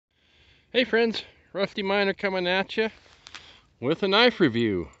Hey friends, Rusty Miner coming at you with a knife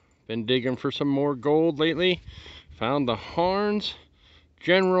review. Been digging for some more gold lately. Found the Harnds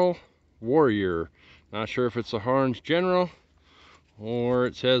General Warrior. Not sure if it's a Harnds General or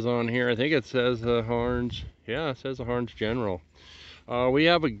it says on here, I think it says the Harnds. Yeah, it says the Harnds General. We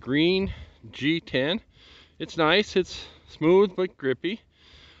have a green G10. It's nice, it's smooth but grippy.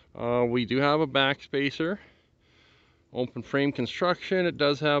 We do have a backspacer. Open frame construction. It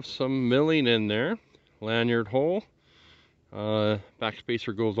does have some milling in there. Lanyard hole.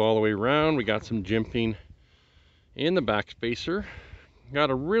 Backspacer goes all the way around. We got some jimping in the backspacer. Got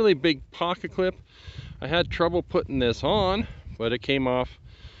a really big pocket clip. I had trouble putting this on, but it came off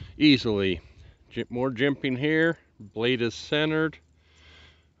easily. More jimping here. Blade is centered.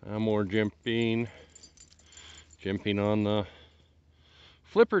 More jimping. Jimping on the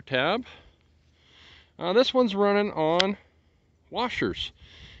flipper tab. This one's running on washers,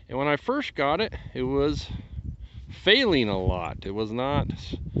 and when I first got it, it was failing a lot. It was not,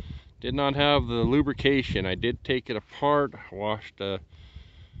 did not have the lubrication. I did take it apart, washed the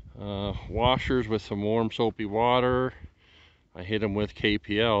washers with some warm soapy water. I hit them with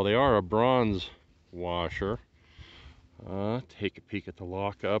KPL. They are a bronze washer. Take a peek at the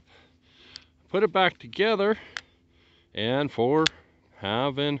lockup. Put it back together, and for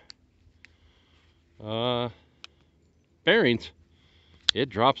having bearings, it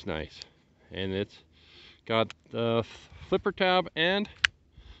drops nice, and it's got the flipper tab and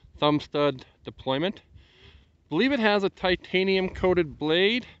thumb stud deployment. Believe it has a titanium coated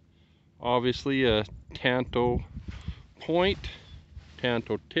blade, obviously a Tanto point,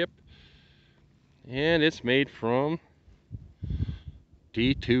 Tanto tip, and it's made from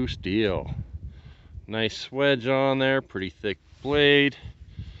D2 steel. Nice swedge on there, pretty thick blade,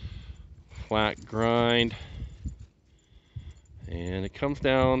 flat grind, and it comes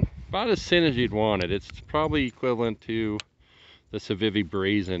down about as thin as you'd want it. It's probably equivalent to the Civivi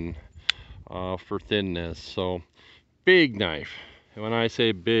Brazen for thinness. So big knife, and when I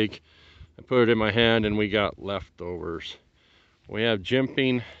say big, I put it in my hand and we got leftovers. We have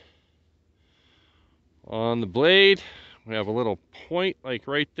jimping on the blade. We have a little point like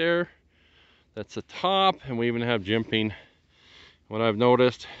right there, that's the top, and we even have jimping. What I've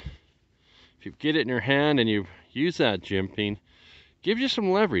noticed, if you get it in your hand and you use that jimping, gives you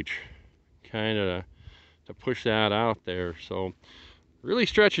some leverage, kind of to push that out there. So really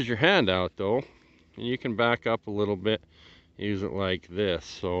stretches your hand out though, and you can back up a little bit, use it like this.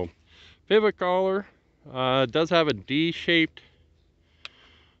 So pivot collar, does have a D-shaped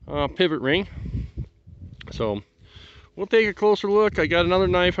pivot ring. So we'll take a closer look. I got another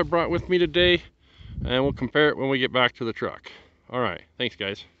knife I brought with me today, and we'll compare it when we get back to the truck. All right, thanks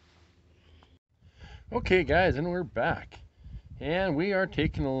guys. Okay guys, and we're back, and we are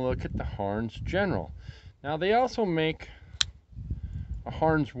taking a look at the Harnds General. Now they also make a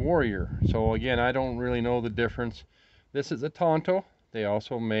Harnds Warrior, so again, I don't really know the difference. This is a Tanto. They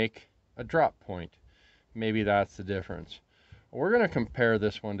also make a drop point. Maybe that's the difference. We're going to compare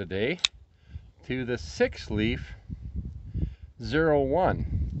this one today to the Sixleaf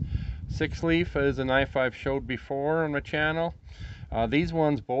 01. Sixleaf is a knife I've showed before on my channel. These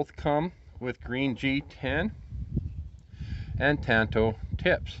ones both come with green G10 and Tanto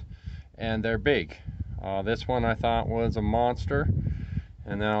tips, and they're big. This one I thought was a monster,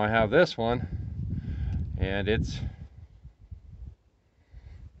 and now I have this one, and it's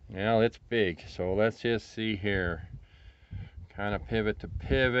big. So let's just see here. Kind of pivot to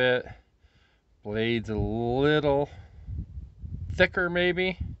pivot. Blade's a little thicker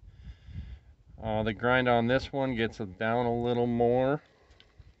maybe. The grind on this one gets down a little more.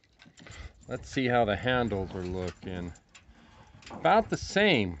 Let's see how the handles are looking. About the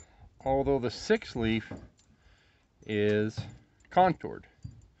same, although the Sixleaf is contoured.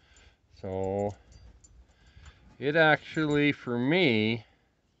 So it actually, for me,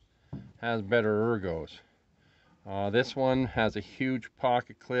 has better ergos. This one has a huge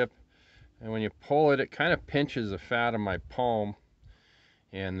pocket clip, and when you pull it, it kind of pinches the fat of my palm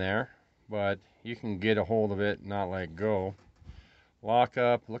in there, but you can get a hold of it and not let go. Lock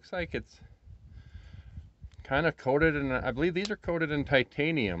up, looks like it's kind of coated in, I believe these are coated in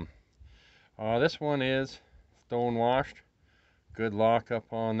titanium. This one is stone washed. Good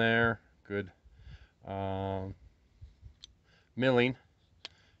lockup on there, good milling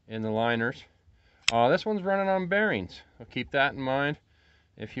in the liners. This one's running on bearings, so keep that in mind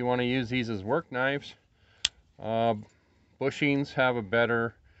if you want to use these as work knives. Bushings have a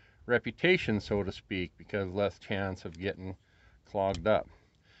better reputation, so to speak, because less chance of getting clogged up.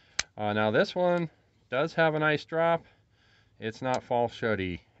 Now this one does have a nice drop. It's not fall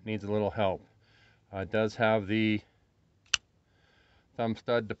shutty. needs a little help. It does have the thumb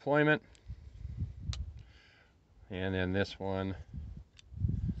stud deployment, and then this one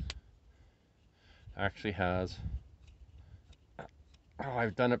actually has, oh,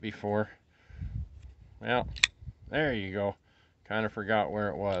 I've done it before. Well, there you go. Kind of forgot where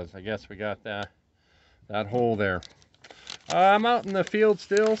it was. I guess we got that hole there. I'm out in the field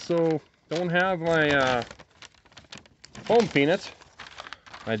still, so don't have my foam peanuts.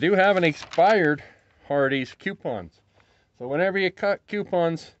 I do have an expired Hardee's coupons. So whenever you cut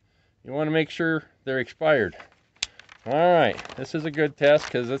coupons, you want to make sure they're expired. Alright, this is a good test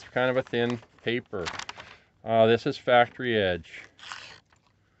because it's kind of a thin paper. This is factory edge.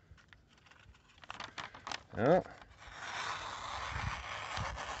 Oh.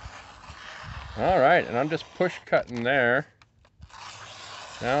 Alright, and I'm just push cutting there.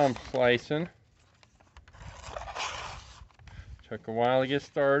 Now I'm slicing. Took a while to get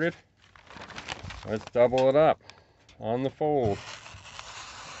started. Let's double it up on the fold.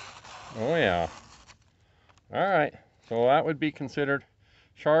 Oh yeah. Alright, so that would be considered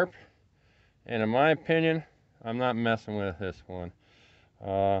sharp. And in my opinion, I'm not messing with this one.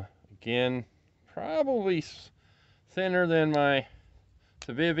 Again, probably thinner than my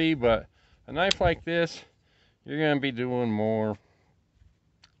Civivi, but a knife like this, you're going to be doing more,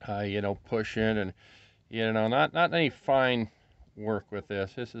 you know, pushing and, you know, not any fine work with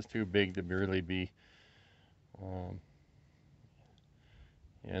this. This is too big to really be, you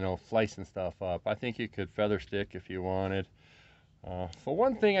know, slicing stuff up. I think you could feather stick if you wanted. So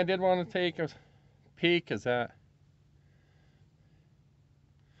one thing I did want to take a peek is that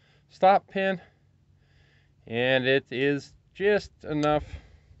stop pin, and it is just enough,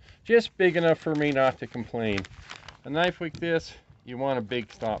 just big enough for me not to complain. A knife like this, you want a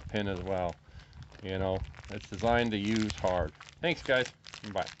big stop pin as well. You know, it's designed to use hard. Thanks guys,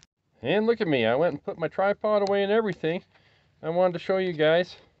 bye. And look at me, I went and put my tripod away and everything. I wanted to show you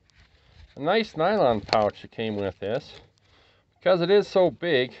guys a nice nylon pouch that came with this. Because it is so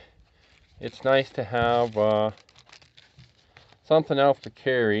big, it's nice to have something else to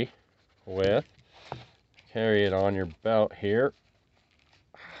carry with. Carry it on your belt here.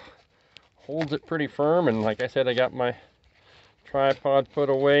 Holds it pretty firm, and like I said, I got my tripod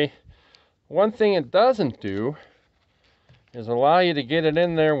put away. One thing it doesn't do is allow you to get it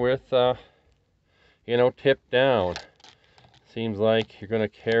in there with, you know, tipped down. Seems like you're going to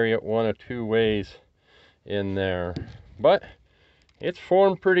carry it one of two ways in there. But it's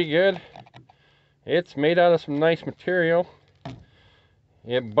formed pretty good. It's made out of some nice material.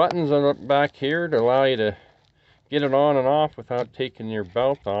 It buttons on the back here to allow you to get it on and off without taking your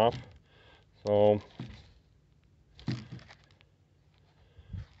belt off. So,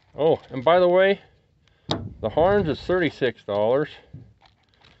 oh, and by the way, the Harnds is $36,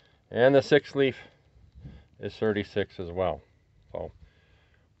 and the Sixleaf is $36 as well. So,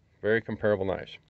 very comparable knives.